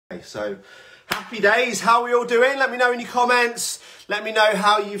okay? So happy days. How are we all doing? Let me know in your comments. Let me know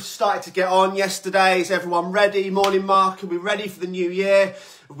how you've started to get on yesterday. Is everyone ready? Morning, Mark. Are we ready for the new year?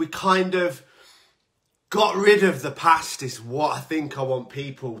 Have we kind of got rid of the past is what I think I want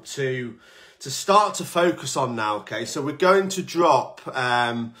people to start to focus on now, okay? So we're going to drop,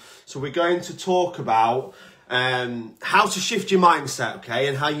 so we're going to talk about how to shift your mindset, okay?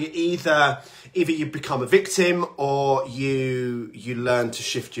 And how you either you become a victim or you learn to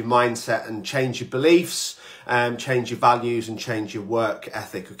shift your mindset and change your beliefs, change your values and change your work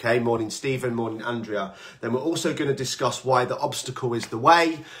ethic, okay? Morning, Stephen. Morning, Andrea. Then we're also going to discuss why the obstacle is the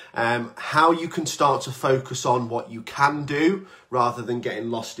way, how you can start to focus on what you can do rather than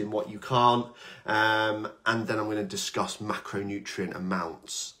getting lost in what you can't. And then I'm going to discuss macronutrient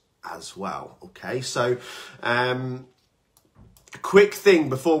amounts as well, okay? So, quick thing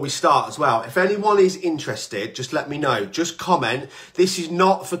before we start as well, if anyone is interested, just let me know, just comment. This is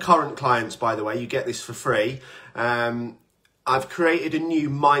not for current clients, by the way, you get this for free. I've created a new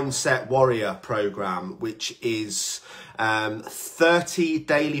Mindset Warrior program, which is 30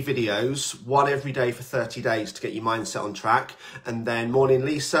 daily videos, one every day for 30 days to get your mindset on track. And then morning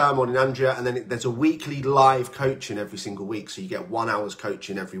Lisa, morning Andrea, and then there's a weekly live coaching every single week. So you get 1 hour's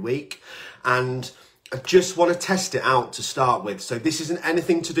coaching every week. And I just want to test it out to start with. So this isn't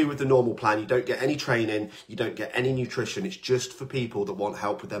anything to do with the normal plan. You don't get any training. You don't get any nutrition. It's just for people that want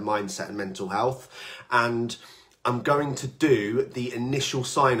help with their mindset and mental health. And I'm going to do the initial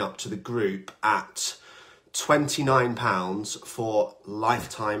sign up to the group at £29 for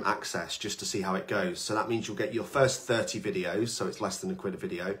lifetime access, just to see how it goes. So that means you'll get your first 30 videos, so it's less than £1 a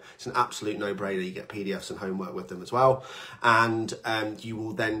video. It's an absolute no-brainer. You get PDFs and homework with them as well. And you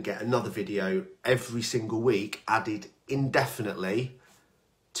will then get another video every single week added indefinitely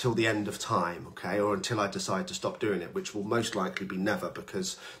till the end of time, okay? Or until I decide to stop doing it, which will most likely be never,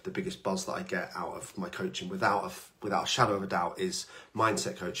 because the biggest buzz that I get out of my coaching without a shadow of a doubt is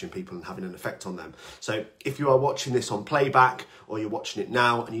mindset coaching people and having an effect on them. So if you are watching this on playback or you're watching it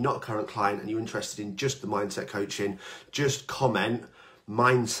now and you're not a current client and you're interested in just the mindset coaching, just comment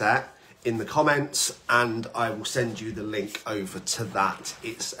mindset in the comments and I will send you the link over to that.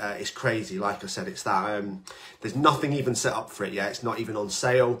 It's crazy. Like I said, it's that there's nothing even set up for it yet. It's not even on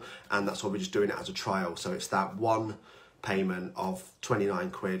sale, and that's why we're just doing it as a trial. So it's that one payment of 29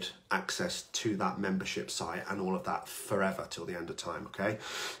 quid, access to that membership site and all of that forever till the end of time, okay?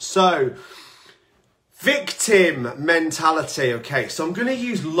 So victim mentality, okay? So I'm going to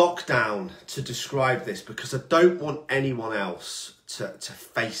use lockdown to describe this because I don't want anyone else to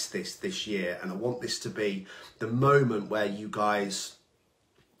face this year, and I want this to be the moment where you guys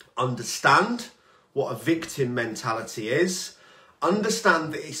understand what a victim mentality is,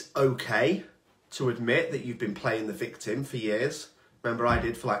 understand that it's okay to admit that you've been playing the victim for years. Remember, I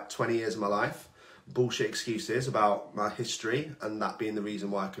did for like 20 years of my life. Bullshit excuses about my history and that being the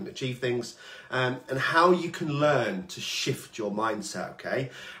reason why I couldn't achieve things, and how you can learn to shift your mindset, okay?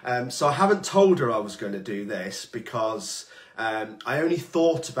 So I haven't told her I was going to do this because I only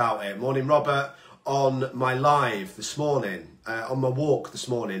thought about it. Morning, Robert. On my live this morning, on my walk this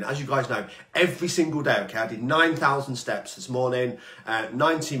morning, as you guys know, every single day, okay, I did 9,000 steps this morning,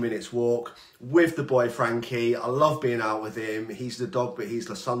 90 minutes walk with the boy Frankie. I love being out with him. He's the dog, but he's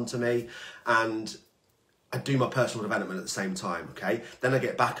the son to me. And I do my personal development at the same time, okay? Then I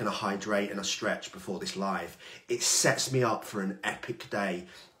get back and I hydrate and I stretch before this live. It sets me up for an epic day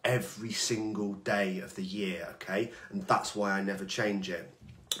every single day of the year, okay? And that's why I never change it.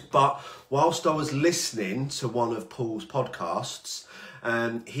 But whilst I was listening to one of Paul's podcasts,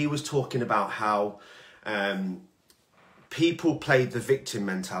 he was talking about how people played the victim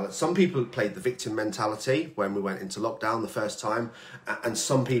mentality. Some people played the victim mentality when we went into lockdown the first time, and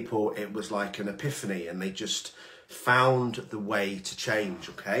some people it was like an epiphany and they just found the way to change,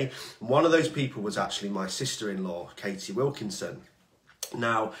 okay? One of those people was actually my sister-in-law, Katie Wilkinson.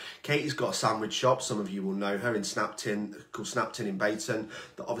 Now, Katie's got a sandwich shop, some of you will know her, in Snapton, called Snapton in Bayton,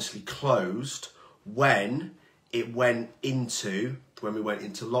 that obviously closed when we went into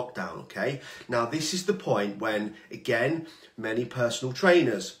lockdown, okay? Now, this is the point when, again, many personal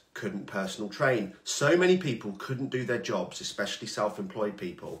trainers couldn't personal train. So many people couldn't do their jobs, especially self-employed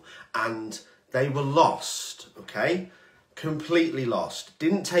people, and they were lost, okay? Completely lost,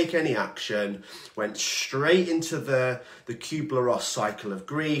 didn't take any action, went straight into the Kubler-Ross cycle of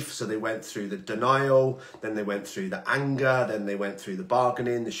grief. So they went through the denial, then they went through the anger, then they went through the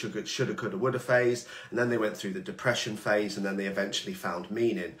bargaining, the shoulda, coulda, woulda phase, and then they went through the depression phase, and then they eventually found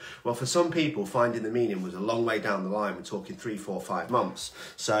meaning. Well, for some people, finding the meaning was a long way down the line. We're talking 3, 4, 5 months.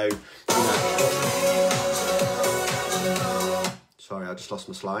 So, you know, Sorry, I just lost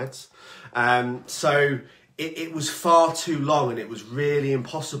my slides. So it was far too long and it was really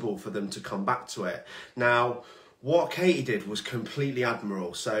impossible for them to come back to it. Now, what Katie did was completely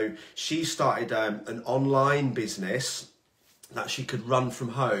admirable. So she started an online business that she could run from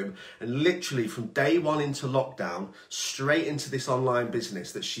home, and literally from day one into lockdown, straight into this online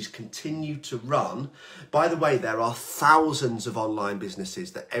business that she's continued to run. By the way, there are thousands of online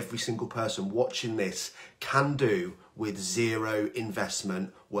businesses that every single person watching this can do with zero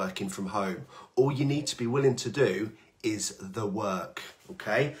investment working from home. All you need to be willing to do is the work,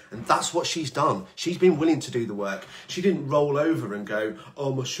 okay? And that's what she's done. She's been willing to do the work. She didn't roll over and go,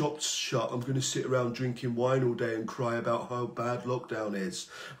 oh, my shop's shut, I'm gonna sit around drinking wine all day and cry about how bad lockdown is,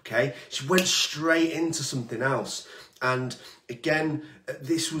 okay? She went straight into something else. And again,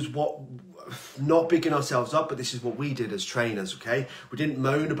 this was what, not bigging ourselves up, but this is what we did as trainers, okay? We didn't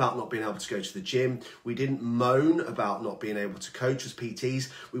moan about not being able to go to the gym. We didn't moan about not being able to coach as PTs.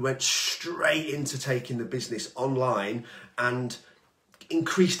 We went straight into taking the business online and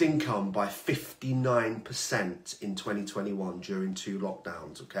increased income by 59% in 2021 during 2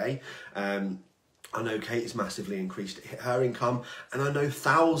 lockdowns, okay? I know Katie's massively increased her income, and I know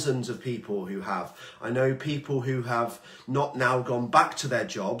thousands of people who have. I know people who have not now gone back to their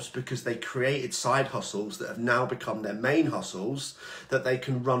jobs because they created side hustles that have now become their main hustles that they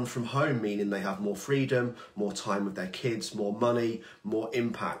can run from home, meaning they have more freedom, more time with their kids, more money, more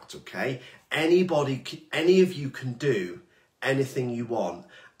impact, okay? Any of you can do anything you want,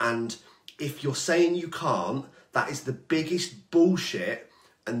 and if you're saying you can't, that is the biggest bullshit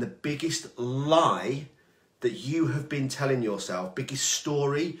and the biggest lie that you have been telling yourself, biggest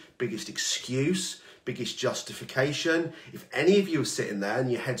story, biggest excuse, biggest justification. If any of you are sitting there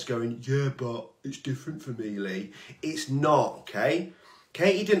and your head's going, yeah, but it's different for me, Lee. It's not, okay?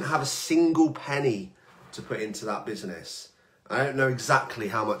 Katie didn't have a single penny to put into that business. I don't know exactly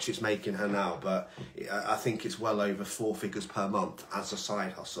how much it's making her now, but I think it's well over 4 figures per month as a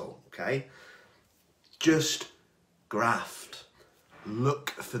side hustle, okay? Just graft. Look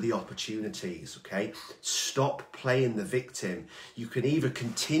for the opportunities, okay? Stop playing the victim. You can either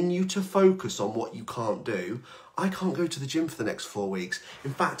continue to focus on what you can't do. I can't go to the gym for the next 4 weeks.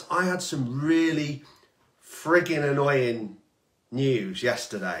 In fact, I had some really friggin' annoying news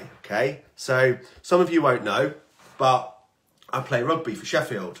yesterday, okay? So some of you won't know, but I play rugby for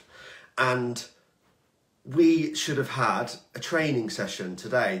Sheffield, and we should have had a training session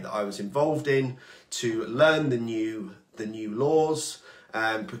today that I was involved in to learn the new laws,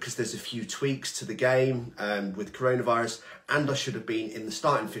 because there's a few tweaks to the game with coronavirus, and I should have been in the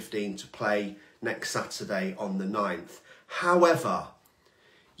starting 15 to play next Saturday on the 9th. However,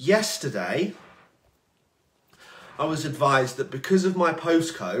 yesterday I was advised that because of my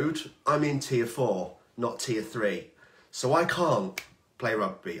postcode, I'm in tier 4, not tier 3. So I can't play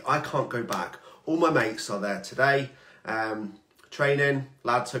rugby. I can't go back. All my mates are there today, training.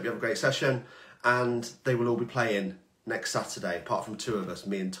 Lads, hope you have a great session. And they will all be playing next Saturday, apart from 2 of us,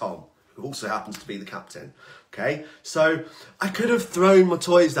 me and Tom, who also happens to be the captain. Okay, so I could have thrown my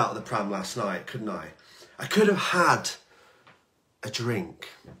toys out of the pram last night, couldn't I? I could have had a drink.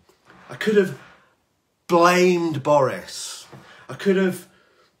 I could have blamed Boris. I could have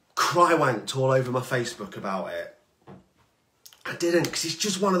cry-wanked all over my Facebook about it. I didn't, because it's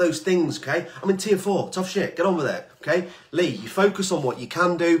just one of those things, okay? I'm in tier 4, tough shit, get on with it, okay? Lee, you focus on what you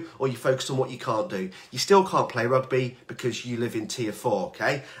can do, or you focus on what you can't do. You still can't play rugby because you live in tier 4,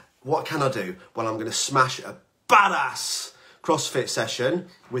 okay? What can I do? Well, I'm going to smash a badass CrossFit session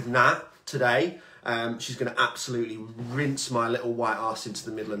with Nat today. She's going to absolutely rinse my little white arse into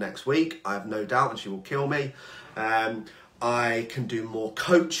the middle of next week. I have no doubt, and she will kill me. I can do more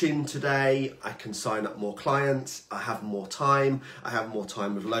coaching today. I can sign up more clients. I have more time. I have more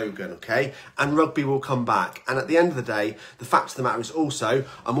time with Logan, okay? And rugby will come back. And at the end of the day, the fact of the matter is also,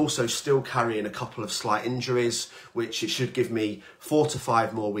 I'm also still carrying a couple of slight injuries, which it should give me 4 to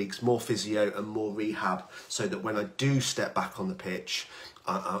 5 more weeks, more physio and more rehab, so that when I do step back on the pitch,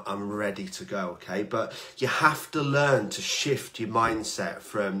 I'm ready to go, okay? But you have to learn to shift your mindset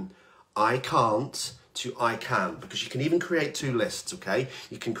from I can't to I can, because you can even create 2 lists, okay?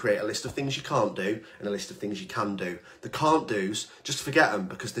 You can create a list of things you can't do and a list of things you can do. The can't do's, just forget them,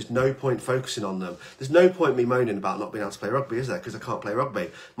 because there's no point focusing on them. There's no point me moaning about not being able to play rugby, is there? Because I can't play rugby.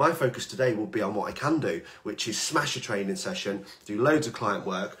 My focus today will be on what I can do, which is smash a training session, do loads of client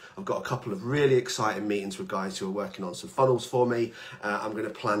work. I've got a couple of really exciting meetings with guys who are working on some funnels for me. I'm going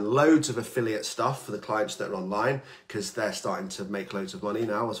to plan loads of affiliate stuff for the clients that are online, because they're starting to make loads of money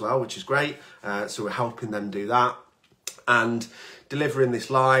now as well, which is great. So we're helping them do that. and delivering this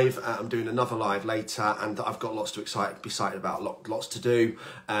live. I'm doing another live later, and I've got lots to be excited about, lots to do,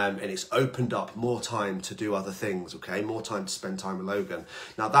 and it's opened up more time to do other things, okay? More time to spend time with Logan.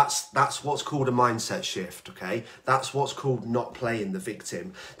 Now that's what's called a mindset shift, okay? That's what's called not playing the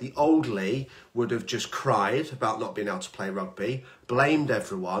victim. The old Lee would have just cried about not being able to play rugby, blamed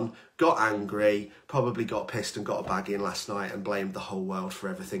everyone, got angry, probably got pissed and got a bag in last night and blamed the whole world for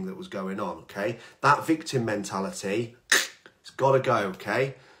everything that was going on, okay? That victim mentality, it's got to go,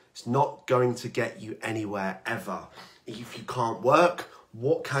 okay? It's not going to get you anywhere ever. If you can't work,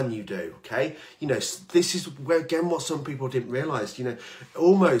 what can you do, okay? You know, this is where, again, what some people didn't realise. You know,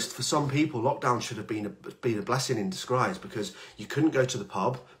 almost for some people, lockdown should have been a blessing in disguise, because you couldn't go to the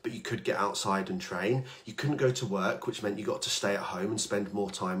pub, but you could get outside and train. You couldn't go to work, which meant you got to stay at home and spend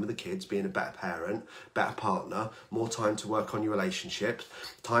more time with the kids, being a better parent, better partner, more time to work on your relationships,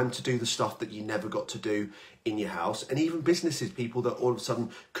 time to do the stuff that you never got to do in your house. And even businesses, people that all of a sudden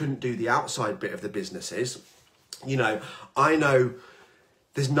couldn't do the outside bit of the businesses. You know, I know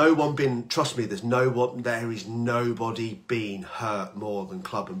there's no one been, trust me, there is nobody been hurt more than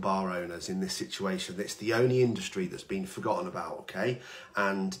club and bar owners in this situation. It's the only industry that's been forgotten about, okay?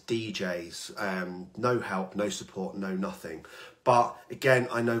 And DJs, no help, no support, no nothing. But again,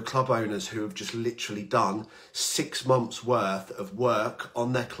 I know club owners who have just literally done 6 months worth of work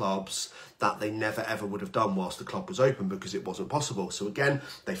on their clubs that they never ever would have done whilst the club was open, because it wasn't possible. So again,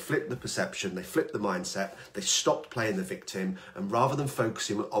 they flipped the perception, they flipped the mindset, they stopped playing the victim, and rather than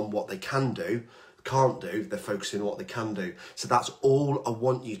focusing on what they can't do, they're focusing on what they can do. So that's all I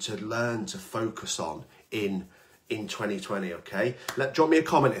want you to learn to focus on in 2020, okay? Drop me a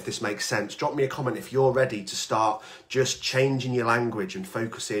comment if this makes sense. Drop me a comment if you're ready to start just changing your language and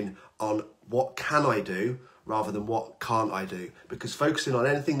focusing on what can I do rather than what can't I do. Because focusing on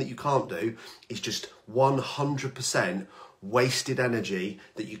anything that you can't do is just 100% wasted energy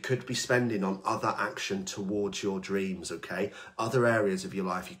that you could be spending on other action towards your dreams, okay? Other areas of your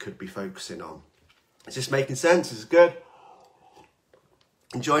life you could be focusing on. Is this making sense? Is this good?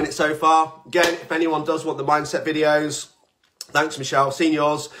 Enjoying it so far? Again, if anyone does want the mindset videos, thanks Michelle, seen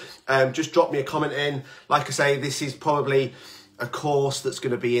yours. Just drop me a comment in. Like I say, this is probably a course that's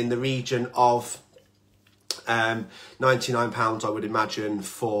going to be in the region of £99, I would imagine,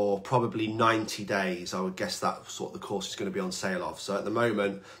 for probably 90 days. I would guess that's what the course is going to be on sale of. So at the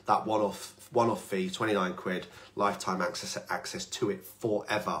moment, that one-off fee, 29 quid, lifetime access to it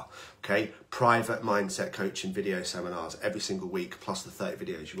forever, okay? Private mindset coaching video seminars every single week, plus the 30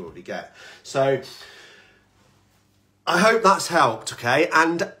 videos you already get. So I hope that's helped, okay?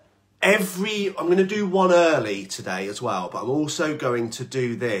 And I'm going to do one early today as well, but I'm also going to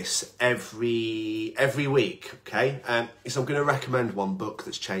do this every week, okay? So I'm going to recommend one book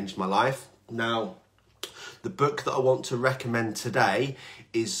that's changed my life. Now, the book that I want to recommend today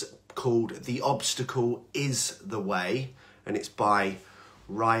is called The Obstacle Is the Way, and it's by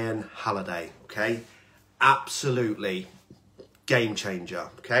Ryan Holiday, okay? Absolutely game changer,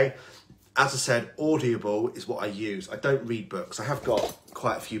 okay? As I said, Audible is what I use. I don't read books. I have got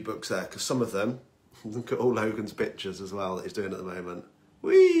quite a few books there, because some of them, look at all Logan's pictures as well that he's doing at the moment.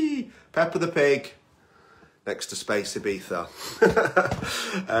 Whee! Peppa the Pig next to Space Ibiza.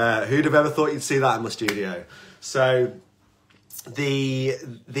 Who'd have ever thought you'd see that in my studio? So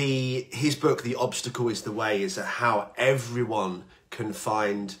his book, The Obstacle Is the Way, is how everyone can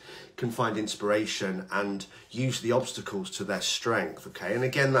find inspiration and use the obstacles to their strength, okay? And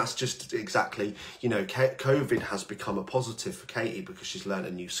again, that's just exactly, you know, COVID has become a positive for Katie, because she's learned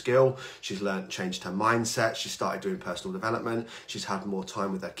a new skill, she's changed her mindset, she started doing personal development, she's had more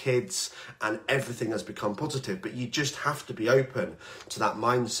time with her kids, and everything has become positive. But you just have to be open to that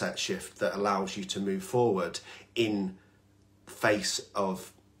mindset shift that allows you to move forward in face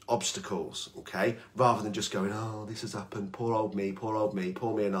of obstacles, okay, rather than just going, oh, this has happened, poor old me, pour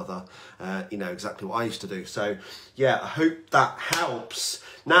me another, you know, exactly what I used to do. So yeah, I hope that helps.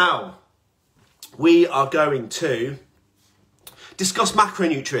 Now we are going to discuss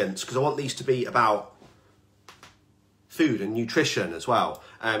macronutrients, because I want these to be about food and nutrition as well.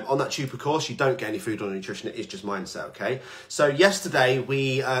 On that Chupa course, you don't get any food or nutrition, it is just mindset, okay? So yesterday,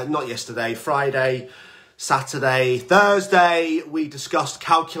 Friday, Saturday, Thursday, we discussed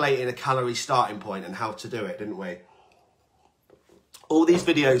calculating a calorie starting point and how to do it, didn't we? All these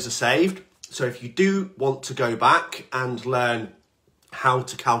videos are saved, so if you do want to go back and learn how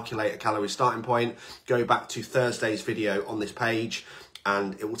to calculate a calorie starting point, go back to Thursday's video on this page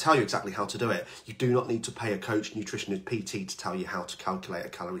and it will tell you exactly how to do it. You do not need to pay a coach, nutritionist, PT to tell you how to calculate a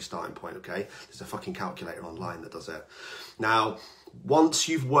calorie starting point, okay? There's a fucking calculator online that does it. Now, Once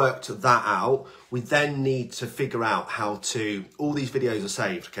you've worked that out, we then need to figure out how to, all these videos are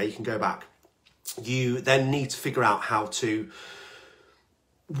saved, okay? You can go back. You then need to figure out how to,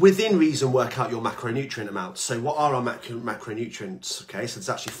 within reason, work out your macronutrient amounts. So what are our macronutrients? Okay, so there's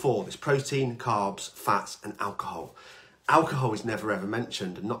actually 4. There's protein, carbs, fats, and alcohol. Alcohol is never ever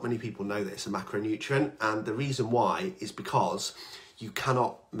mentioned, and not many people know that it's a macronutrient. And the reason why is because you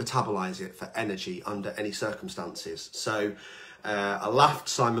cannot metabolize it for energy under any circumstances. So I laughed,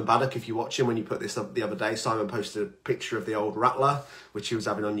 Simon Baddock, if you watch him, when you put this up the other day. Simon posted a picture of the old Rattler, which he was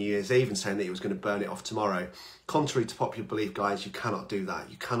having on New Year's Eve, and saying that he was going to burn it off tomorrow. Contrary to popular belief, guys, you cannot do that.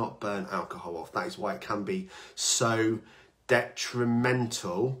 You cannot burn alcohol off. That is why it can be so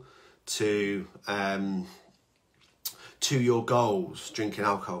detrimental to your goals, drinking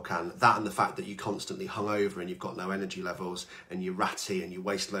alcohol can. That and the fact that you're constantly hungover and you've got no energy levels and you're ratty and you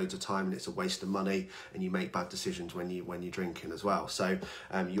waste loads of time and it's a waste of money and you make bad decisions when you're drinking as well. So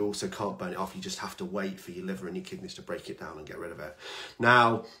you also can't burn it off. You just have to wait for your liver and your kidneys to break it down and get rid of it.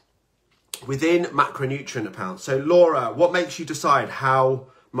 Now, within macronutrient amounts, so Laura, what makes you decide how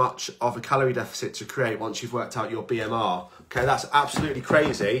much of a calorie deficit to create once you've worked out your BMR? Okay, that's absolutely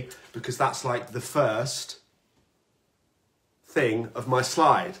crazy, because that's like the first thing of my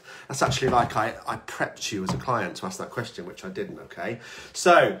slide. That's actually like I prepped you as a client to ask that question, which I didn't, okay?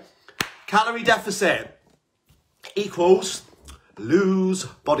 So, calorie deficit equals lose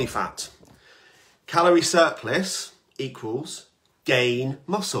body fat. Calorie surplus equals gain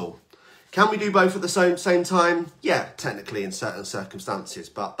muscle. Can we do both at the same time? Yeah, technically in certain circumstances,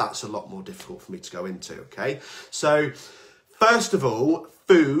 but that's a lot more difficult for me to go into, okay? So, first of all,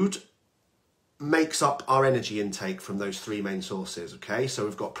 food makes up our energy intake from those 3 main sources, okay? So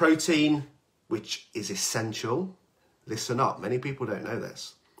we've got protein, which is essential. Listen up, many people don't know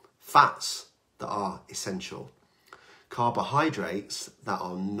this. Fats that are essential. Carbohydrates that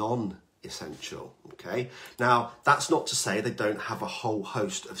are non-essential, okay? Now, that's not to say they don't have a whole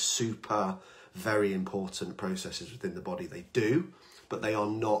host of super, very important processes within the body. They do, but they are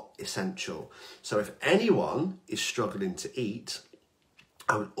not essential. So if anyone is struggling to eat,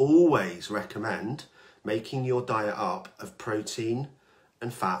 I would always recommend making your diet up of protein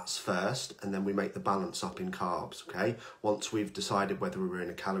and fats first, and then we make the balance up in carbs, okay? Once we've decided whether we're in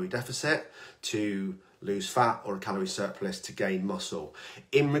a calorie deficit to lose fat or a calorie surplus to gain muscle.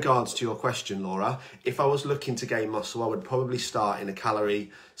 In regards to your question, Laura, if I was looking to gain muscle, I would probably start in a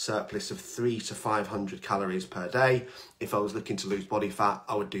calorie surplus of 300 to 500 calories per day. If I was looking to lose body fat,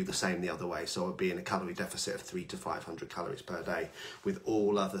 I would do the same the other way. So I would be in a calorie deficit of 300 to 500 calories per day, with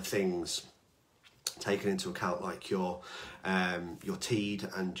all other things taken into account, like your TEED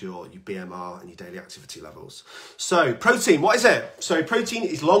and your BMR and your daily activity levels. So protein, what is it? So protein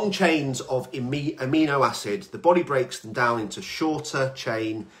is long chains of amino acids. The body breaks them down into shorter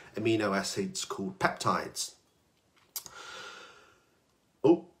chain amino acids called peptides.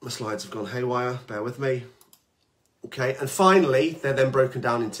 Oh, my slides have gone haywire, bear with me. Okay, and finally, they're then broken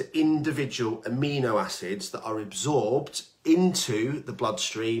down into individual amino acids that are absorbed into the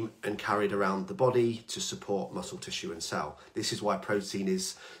bloodstream and carried around the body to support muscle tissue and cell. This is why protein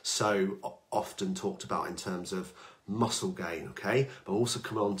is so often talked about in terms of muscle gain, okay? But I'm also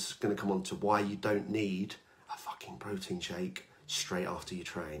going to come on to why you don't need a fucking protein shake straight after you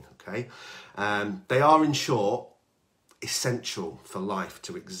train, okay? They are, in short, essential for life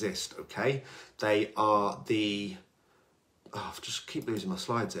to exist, okay? They are the... Oh, I just keep losing my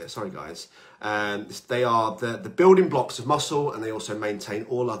slides here, sorry guys. They are the building blocks of muscle, and they also maintain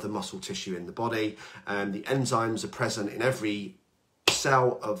all other muscle tissue in the body. The enzymes are present in every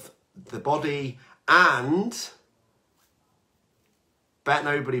cell of the body, and, bet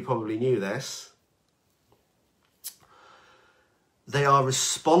nobody probably knew this, they are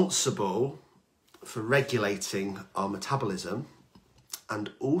responsible for regulating our metabolism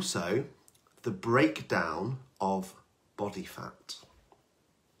and also the breakdown of body fat.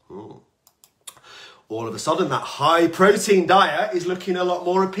 All of a sudden, that high protein diet is looking a lot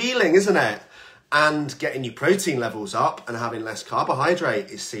more appealing, isn't it? And getting your protein levels up and having less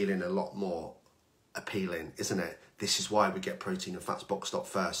carbohydrate is feeling a lot more appealing, isn't it? This is why we get protein and fats boxed up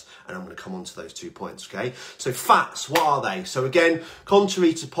first, and I'm going to come on to those 2 points, okay? So fats, what are they? So again,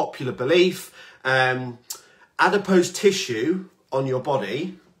 contrary to popular belief, adipose tissue on your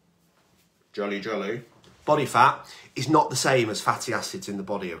body, jolly, body fat, is not the same as fatty acids in the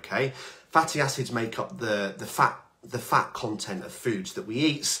body, okay? Fatty acids make up the fat the fat content of foods that we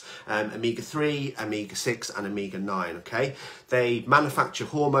eat, omega-3, omega-6 and omega-9, okay? They manufacture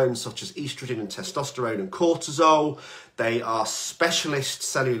hormones such as estrogen and testosterone and cortisol. They are specialist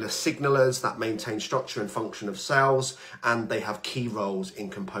cellular signalers that maintain structure and function of cells, and they have key roles in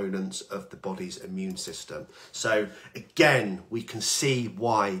components of the body's immune system. So again, we can see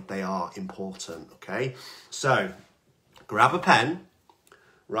why they are important, okay? So grab a pen,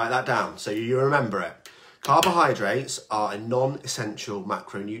 write that down so you remember it. Carbohydrates are a non-essential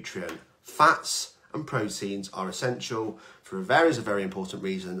macronutrient. Fats and proteins are essential for a very important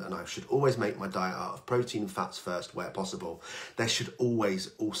reason, and I should always make my diet out of protein and fats first where possible. There should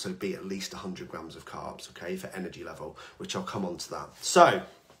always also be at least 100 grams of carbs, okay, for energy level, which I'll come on to that. So,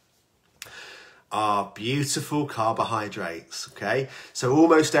 our beautiful carbohydrates, okay? So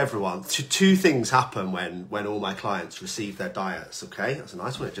almost everyone, two things happen when all my clients receive their diets, okay? That's a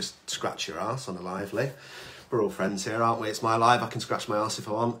nice one, it just scratch your ass on a lively. We're all friends here, aren't we? It's my life, I can scratch my ass if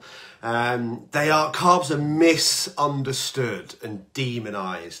I want. Carbs are misunderstood and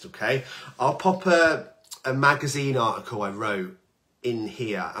demonized, okay? I'll pop a magazine article I wrote in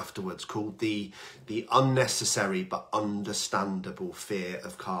here afterwards called the unnecessary but understandable fear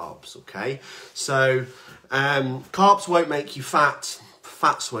of carbs, okay? So carbs won't make you fat,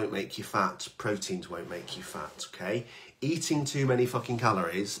 fats won't make you fat, proteins won't make you fat, okay? Eating too many fucking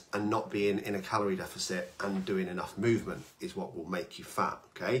calories and not being in a calorie deficit and doing enough movement is what will make you fat,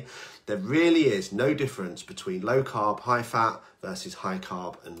 okay? There really is no difference between low carb, high fat versus high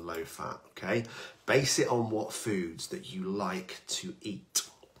carb and low fat, okay? Base it on what foods that you like to eat.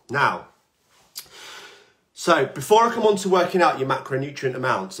 Now, so before I come on to working out your macronutrient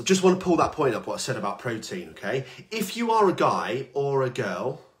amounts, I just want to pull that point up what I said about protein, okay? If you are a guy or a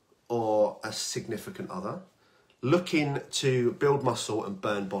girl or a significant other looking to build muscle and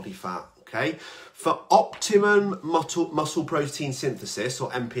burn body fat, okay? For optimum muscle protein synthesis,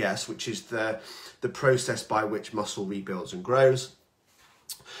 or MPS, which is the process by which muscle rebuilds and grows,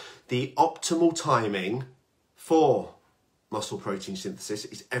 the optimal timing for muscle protein synthesis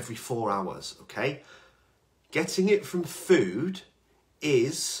is every 4 hours, okay? Getting it from food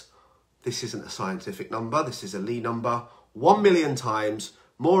is, this isn't a scientific number, this is a Lee number, 1 million times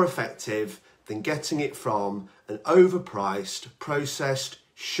more effective than getting it from an overpriced, processed,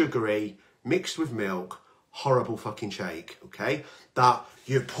 sugary, mixed with milk, horrible fucking shake, okay? That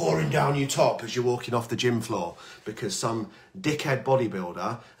you're pouring down your top as you're walking off the gym floor because some dickhead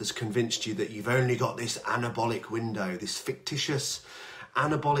bodybuilder has convinced you that you've only got this anabolic window, this fictitious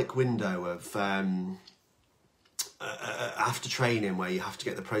anabolic window of after training where you have to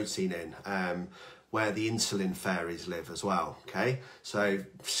get the protein in, where the insulin fairies live as well, okay? So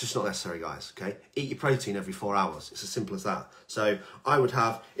it's just not necessary, guys, okay? Eat your protein every 4 hours. It's as simple as that. So I would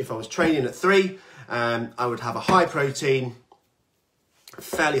have, if I was training at 3, I would have a high protein,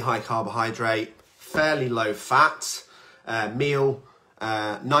 fairly high carbohydrate, fairly low fat meal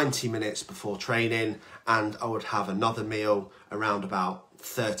 90 minutes before training, and I would have another meal around about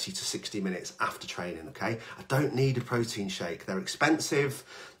 30 to 60 minutes after training, okay? I don't need a protein shake. They're expensive,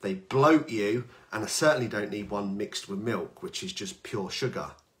 they bloat you, and I certainly don't need one mixed with milk, which is just pure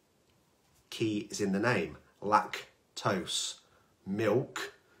sugar. Key is in the name, lactose,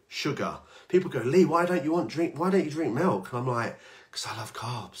 milk, sugar. People go, Lee, why don't you drink milk? And I'm like, because I love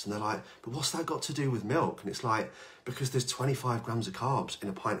carbs. And they're like, but what's that got to do with milk? And it's like, because there's 25 grams of carbs in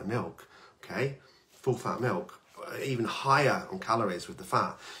a pint of milk, okay? Full fat milk. Even higher on calories with the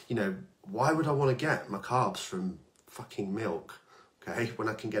fat. You know, why would I want to get my carbs from fucking milk, okay, when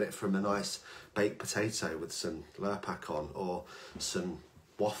I can get it from a nice baked potato with some Lurpak on, or some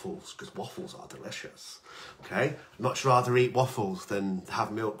waffles, because waffles are delicious, okay? I'd much rather eat waffles than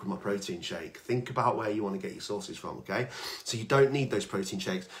have milk with my protein shake. Think about where you want to get your sources from, okay? So you don't need those protein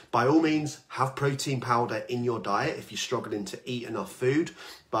shakes. By all means, have protein powder in your diet if you're struggling to eat enough food,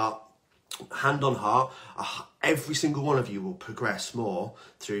 but hand on heart, every single one of you will progress more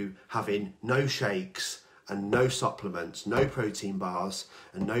through having no shakes and no supplements, no protein bars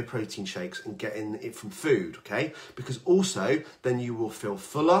and no protein shakes, and getting it from food, okay? Because also then you will feel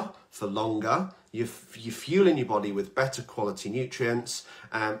fuller for longer, you're fueling your body with better quality nutrients,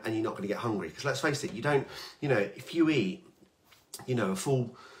 and you're not going to get hungry. Because let's face it, you don't, you know, if you eat, you know, a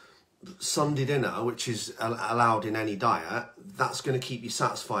full Sunday dinner, which is allowed in any diet, that's going to keep you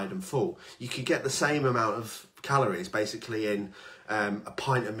satisfied and full. You could get the same amount of calories basically in a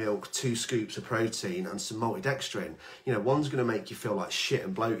pint of milk, 2 scoops of protein and some maltodextrin. You know, one's going to make you feel like shit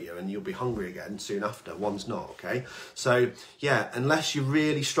and bloat you and you'll be hungry again soon after. One's not, okay? So yeah, unless you're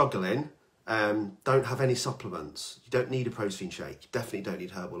really struggling Don't have any supplements. You don't need a protein shake. You definitely don't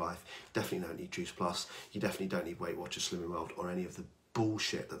need Herbalife. You definitely don't need Juice Plus. You definitely don't need Weight Watchers, Slimming World, or any of the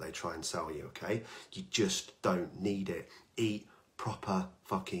bullshit that they try and sell you, okay? You just don't need it. Eat proper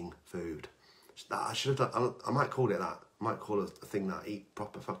fucking food. I should have done, I might call it that. I might call it a thing that, eat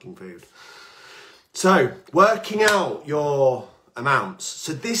proper fucking food. So, working out your amounts.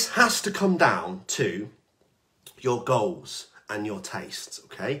 So this has to come down to your goals and your tastes,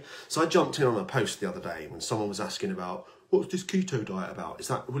 okay? So I jumped in on a post the other day when someone was asking about, what's this keto diet about? Is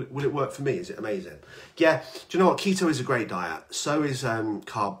that, will it work for me? Is it amazing? Yeah, do you know what? Keto is a great diet. So is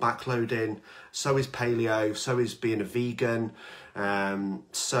carb backloading. So is paleo. So is being a vegan.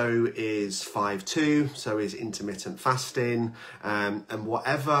 So is 5-2. So is intermittent fasting. And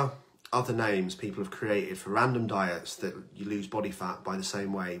whatever other names people have created for random diets that you lose body fat by the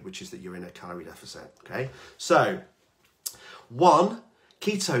same way, which is that you're in a calorie deficit, okay? So, one,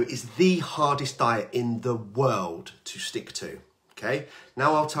 keto is the hardest diet in the world to stick to, okay?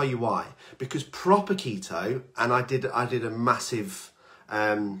 Now I'll tell you why. Because proper keto, and I did a massive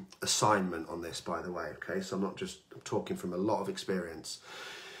assignment on this, by the way, okay? So I'm not just talking from a lot of experience.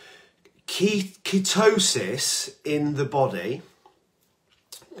 Ketosis in the body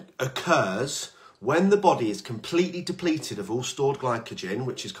occurs when the body is completely depleted of all stored glycogen,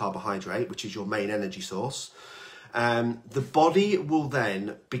 which is carbohydrate, which is your main energy source. The body will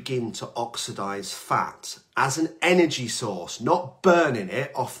then begin to oxidize fat as an energy source, not burning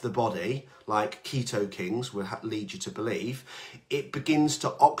it off the body like Keto Kings would lead you to believe. It begins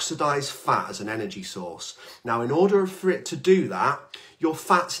to oxidize fat as an energy source. Now, in order for it to do that, your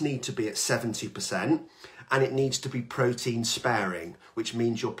fats need to be at 70%. And it needs to be protein sparing, which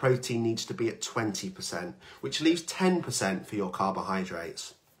means your protein needs to be at 20%, which leaves 10% for your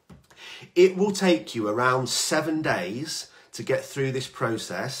carbohydrates. It will take you around 7 days to get through this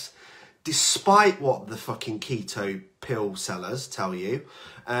process, despite what the fucking keto pill sellers tell you,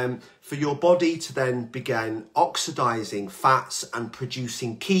 for your body to then begin oxidizing fats and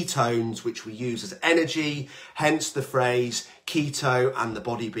producing ketones, which we use as energy, hence the phrase keto and the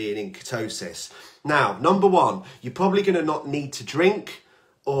body being in ketosis. Now, number one, you're probably going to not need to drink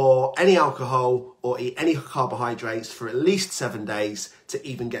or any alcohol or eat any carbohydrates for at least 7 days to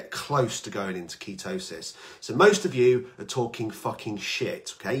even get close to going into ketosis. So most of you are talking fucking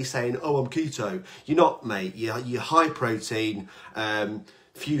shit, okay? You're saying, oh, I'm keto. You're not, mate. You're high protein,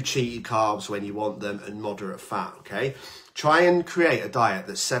 few cheated carbs when you want them, and moderate fat, okay? Try and create a diet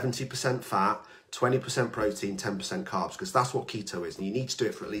that's 70% fat, 20% protein, 10% carbs, because that's what keto is. And you need to do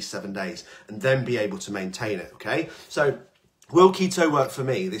it for at least 7 days and then be able to maintain it, okay? So, will keto work for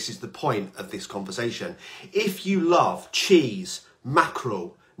me? This is the point of this conversation. If you love cheese,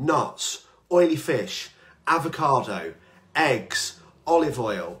 mackerel, nuts, oily fish, avocado, eggs, olive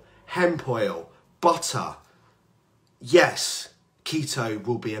oil, hemp oil, butter, yes, keto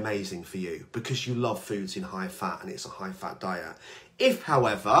will be amazing for you because you love foods in high fat and it's a high fat diet. If,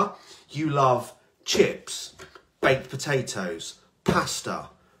 however, you love chips, baked potatoes, pasta,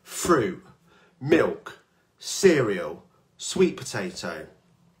 fruit, milk, cereal, sweet potato,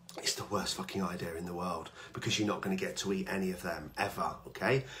 it's the worst fucking idea in the world because you're not going to get to eat any of them ever,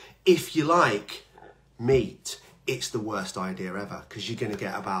 okay? If you like meat, it's the worst idea ever because you're going to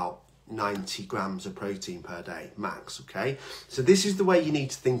get about 90 grams of protein per day, max, okay? So this is the way you need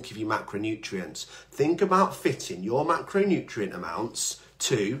to think of your macronutrients. Think about fitting your macronutrient amounts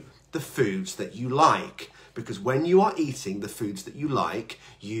to the foods that you like, because when you are eating the foods that you like,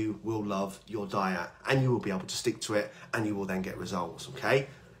 you will love your diet and you will be able to stick to it and you will then get results, okay?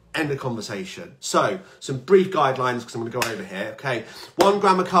 End of conversation. So, some brief guidelines because I'm going to go over here, okay? 1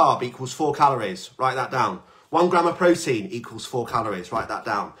 gram of carb equals 4 calories. Write that down. 1 gram of protein equals 4 calories. Write that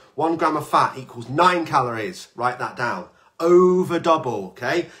down. 1 gram of fat equals 9 calories. Write that down. Over double,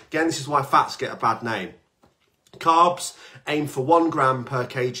 okay? Again, this is why fats get a bad name. Carbs, aim for 1 gram per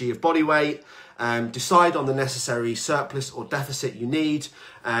kg of body weight. Decide on the necessary surplus or deficit you need.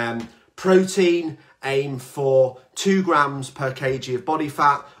 Protein, aim for 2 grams per kg of body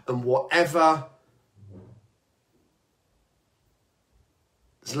fat, and whatever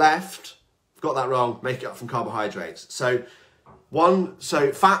is left, I've got that wrong, make it up from carbohydrates. So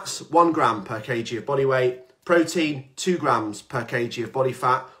fats, 1 gram per kg of body weight. Protein, 2 grams per kg of body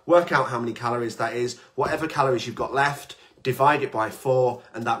fat. Work out how many calories that is. Whatever calories you've got left, divide it by 4,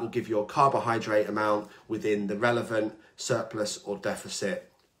 and that will give you a carbohydrate amount within the relevant surplus or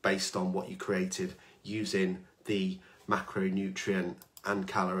deficit based on what you created using the macronutrient and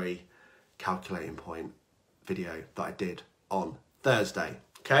calorie calculating point video that I did on Thursday.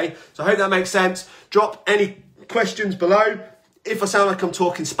 Okay, so I hope that makes sense. Drop any questions below. If I sound like I'm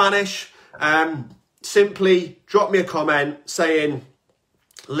talking Spanish, simply drop me a comment saying,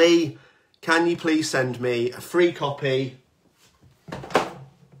 Lee, can you please send me a free copy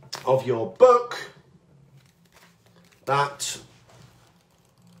of your book that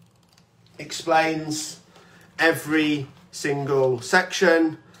explains every single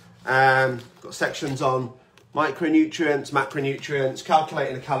section. Got sections on micronutrients, macronutrients,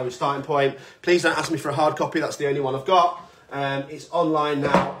 calculating a calorie starting point. Please don't ask me for a hard copy, that's the only one I've got. It's online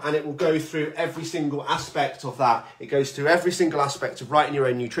now, and it will go through every single aspect of that. It goes through every single aspect of writing your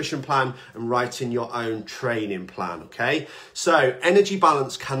own nutrition plan and writing your own training plan, okay? So energy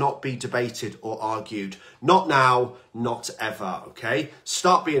balance cannot be debated or argued. Not now, not ever, okay?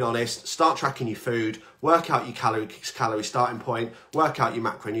 Start being honest, start tracking your food, work out your calorie starting point, work out your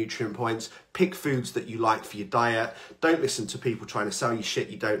macronutrient points, pick foods that you like for your diet. Don't listen to people trying to sell you shit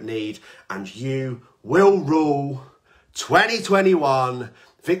you don't need, and you will rule 2021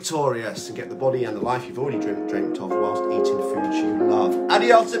 victorious and get the body and the life you've already dreamt of whilst eating foods you love.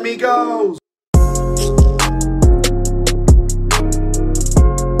 Adios, amigos!